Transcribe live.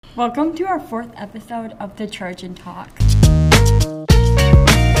Welcome to our 4th episode of the Trojan Talk.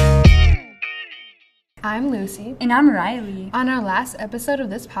 I'm Lucy. And I'm Riley. On our last episode of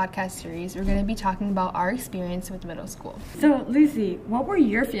this podcast series, we're going to be talking about our experience with middle school. So, Lucy, what were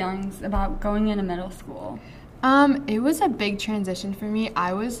your feelings about going into middle school? It was a big transition for me.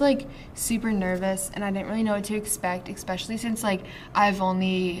 I was super nervous and I didn't really know what to expect, especially since I've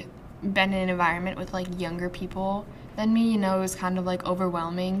only been in an environment with younger people than me. It was kind of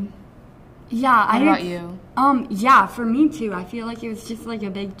overwhelming. Yeah, How about you? Yeah, for me too. I feel like it was just a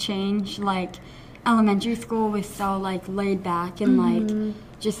big change. Elementary school was so laid back and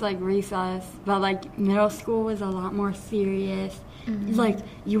just recess, but middle school was a lot more serious.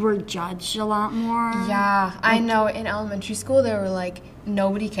 You were judged a lot more. Yeah, I know. In elementary school, they were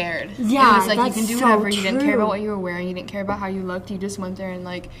nobody cared. Yeah, it was that's you can do so whatever. You true. didn't care about what you were wearing. You didn't care about how you looked. You just went there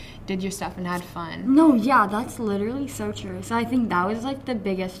and did your stuff and had fun. No, yeah, that's literally so true. So I think that was the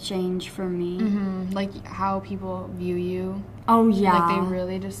biggest change for me. How people view you. Oh yeah. They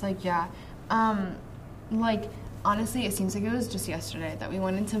really just honestly, it seems like it was just yesterday that we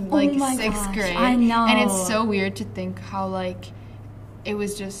went into sixth grade. I know. And it's so weird to think how it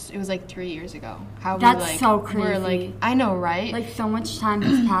was 3 years ago. How That's we so crazy. We're I know, right? So much time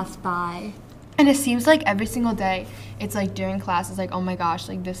has passed by. And it seems every single day, it's during class, it's oh my gosh,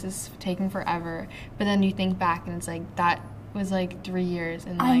 this is taking forever. But then you think back and it's that was 3 years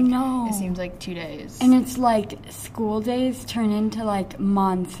and I know. It seems 2 days. And it's school days turn into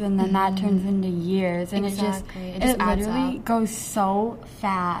months and then that turns into years and exactly. it just literally up. goes so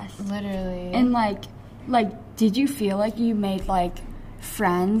fast. Literally. And did you feel you made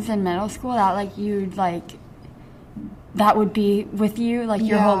friends in middle school that you'd that would be with you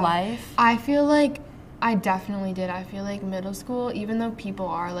your whole life? I feel I definitely did. I feel middle school, even though people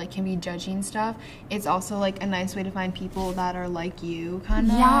are can be judgy and stuff, it's also a nice way to find people that are like you, kind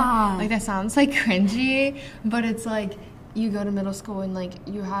of. Yeah. That sounds cringy, but it's you go to middle school and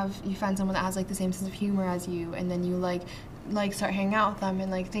you find someone that has the same sense of humor as you, and then you start hanging out with them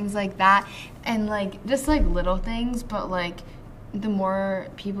and things like that, and just little things, but the more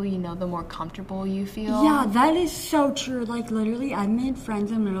people you know, the more comfortable you feel. Yeah, that is so true. Literally, I made friends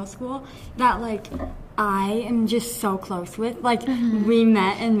in middle school that, I am just so close with. We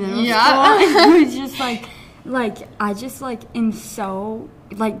met in middle school. It was just, I just, am so,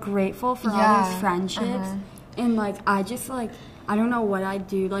 grateful for all those friendships. And, I just, I don't know what I'd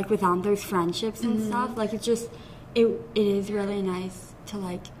do, without those friendships and stuff. It's just, it is really nice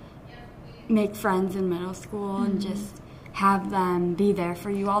to, make friends in middle school and just have them be there for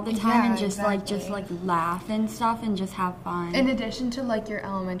you all the time and just exactly. laugh and stuff and just have fun. In addition to your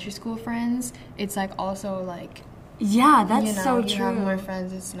elementary school friends, it's also yeah, that's so you true. have more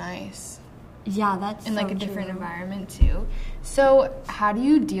friends. It's nice. Yeah, that's in so a different true. environment too. So how do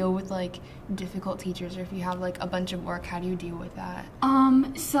you deal with difficult teachers, or if you have a bunch of work, how do you deal with that?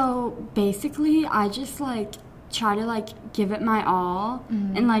 So basically I just try to give it my all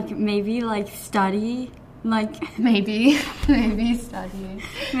and maybe study. Maybe study.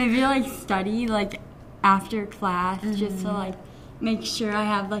 Maybe study after class just to make sure I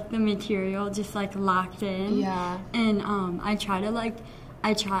have the material just locked in. Yeah. And I try to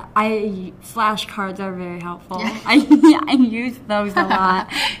flashcards are very helpful. Yeah. I use those a lot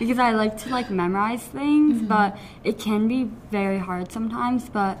because I like to memorize things, but it can be very hard sometimes.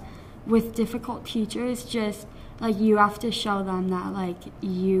 But with difficult teachers, just you have to show them that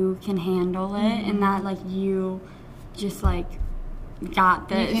you can handle it and that you just got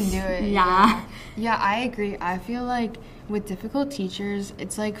this. You can do it. Yeah, I agree. I feel with difficult teachers,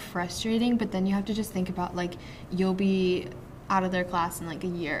 it's frustrating, but then you have to just think about you'll be out of their class in a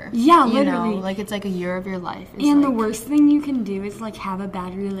year. Yeah, literally. It's a year of your life. It's and the worst thing you can do is have a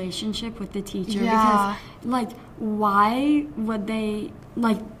bad relationship with the teacher because why would they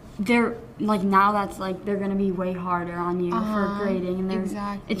they're now that's they're gonna be way harder on you for grading and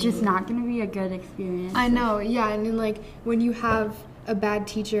exactly. It's just not gonna be a good experience. I know, yeah, and then when you have a bad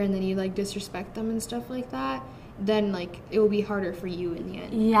teacher and then you disrespect them and stuff like that, then it will be harder for you in the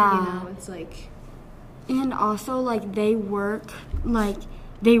end. Yeah, it's and also they work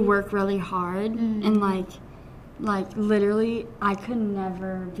really hard and literally I could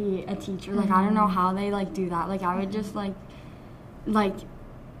never be a teacher. I don't know how they do that. I would just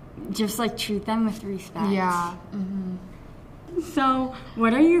just treat them with respect. Yeah. So,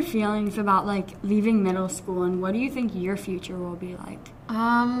 what are your feelings about leaving middle school, and what do you think your future will be like?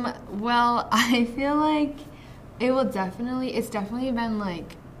 Well, I feel it's definitely been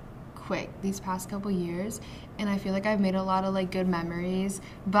quick these past couple years, and I feel I've made a lot of good memories,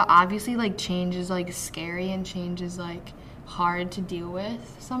 but obviously change is scary and change is hard to deal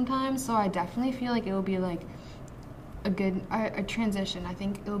with sometimes. So I definitely feel like it will be like a transition. I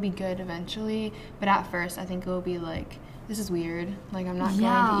think it will be good eventually, but at first I think it will be like, this is weird. Like, I'm not going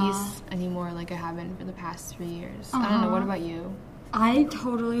to East anymore like I have been for the past 3 years. I don't know. What about you? I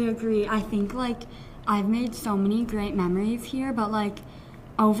totally agree. I think, like, I've made so many great memories here, but, like,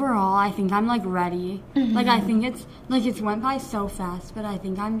 overall, I think I'm, like, ready. Like, I think it's went by so fast, but I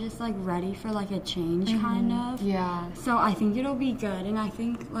think I'm just, like, ready for, like, a change, kind of. Yeah. So I think it'll be good, and I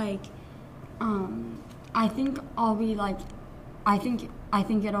think, like, I think I'll be, like, I think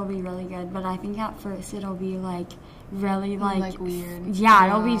it'll be really good, but I think at first it'll be, like, really, like weird. Yeah,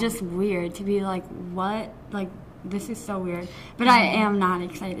 it'll be just weird to be, like, what? Like, this is so weird. But I am not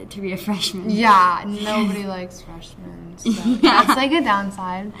excited to be a freshman. Yeah, nobody likes freshmen. So that's like a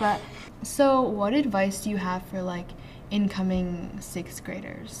downside. But so what advice do you have for like incoming 6th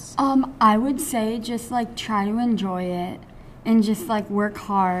graders? I would say just like try to enjoy it and just like work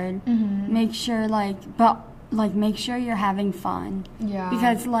hard. Make sure make sure you're having fun. Yeah.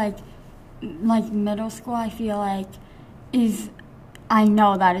 Because like middle school I feel like I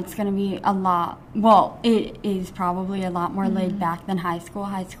know that it's going to be it is probably a lot more laid back than high school.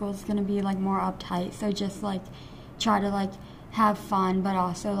 High school is going to be, like, more uptight. So just, like, try to, like, have fun, but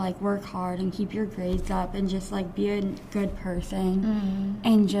also, like, work hard and keep your grades up and just, like, be a good person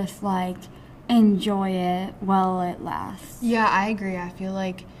and just, like, enjoy it while it lasts. Yeah, I agree. I feel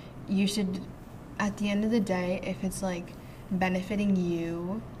like you should, at the end of the day, if it's, like, benefiting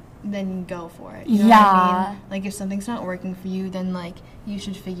you, then go for it. You know what I mean? Like, if something's not working for you, then, like, you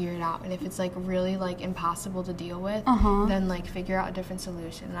should figure it out. And if it's, like, really, like, impossible to deal with, then, like, figure out a different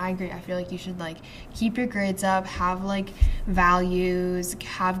solution. And I agree. I feel like you should, like, keep your grades up, have, like, values,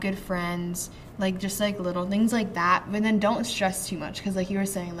 have good friends, like, just, like, little things like that. But then don't stress too much because, like you were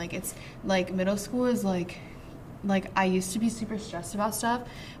saying, like, it's, like, middle school is, like, I used to be super stressed about stuff,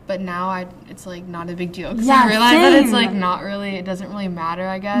 but now it's, like, not a big deal. Because I realize that it's, like, not really, it doesn't really matter,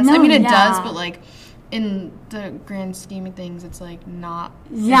 I guess. No, I mean, it does, but, like, in the grand scheme of things, it's, like, not,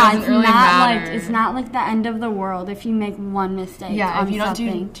 yeah, it doesn't really matter. Like, it's not, like, the end of the world if you make one mistake on if you don't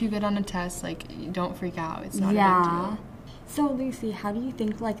something. do too good on a test, like, you don't freak out. It's not a big deal. So, Lucy, how do you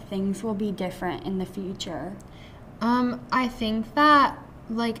think, like, things will be different in the future? I think that,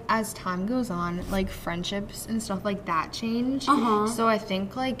 like, as time goes on, like, friendships and stuff like that change. So I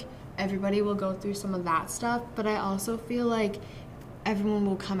think, like, everybody will go through some of that stuff, but I also feel like everyone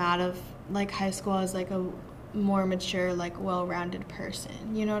will come out of, like, high school as, like, a more mature, like, well-rounded person.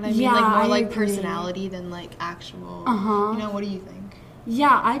 You know what I mean? Yeah, like, more, I like, agree. personality than, like, actual, you know, what do you think?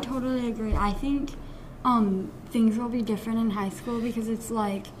 Yeah, I totally agree. I think things will be different in high school because it's,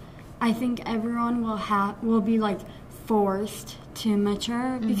 like, I think everyone will be, like, forced to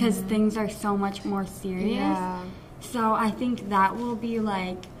mature because things are so much more serious. Yeah. So I think that will be,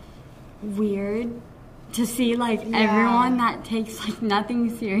 like, weird to see, like, everyone that takes, like,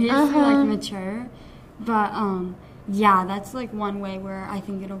 nothing seriously, like, mature. But, yeah, that's, like, one way where I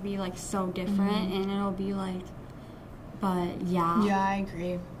think it'll be, like, so different and it'll be, like, but, yeah. Yeah, I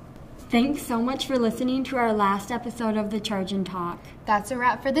agree. Thanks so much for listening to our last episode of the Trojan Talk. That's a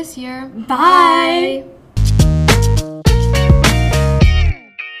wrap for this year. Bye.